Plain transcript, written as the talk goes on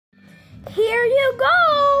Here you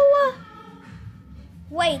go.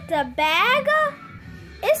 Wait, the bag?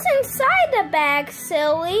 It's inside the bag,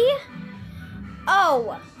 silly.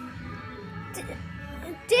 Oh.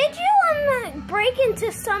 Did you break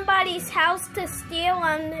into somebody's house to steal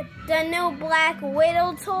the new Black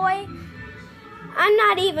Widow toy? I'm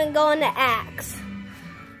not even going to ask.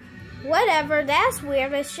 Whatever, that's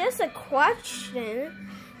weird. It's just a question.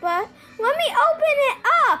 But let me open it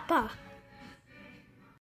up.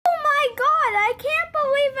 Oh my God, I can't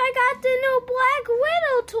believe I got the new Black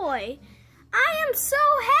Widow toy. I am so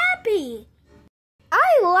happy.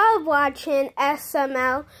 I love watching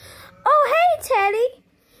SML. Oh, hey, Teddy.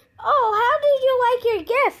 Oh, how did you like your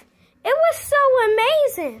gift? It was so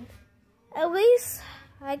amazing. At least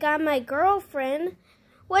I got my girlfriend.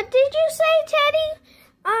 What did you say, Teddy?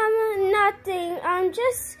 Nothing.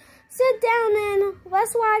 Just sit down and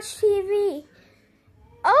let's watch TV.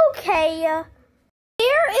 Okay.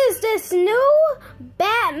 Here is this new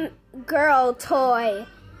Batgirl toy.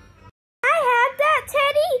 I have that,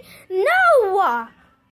 Teddy? No!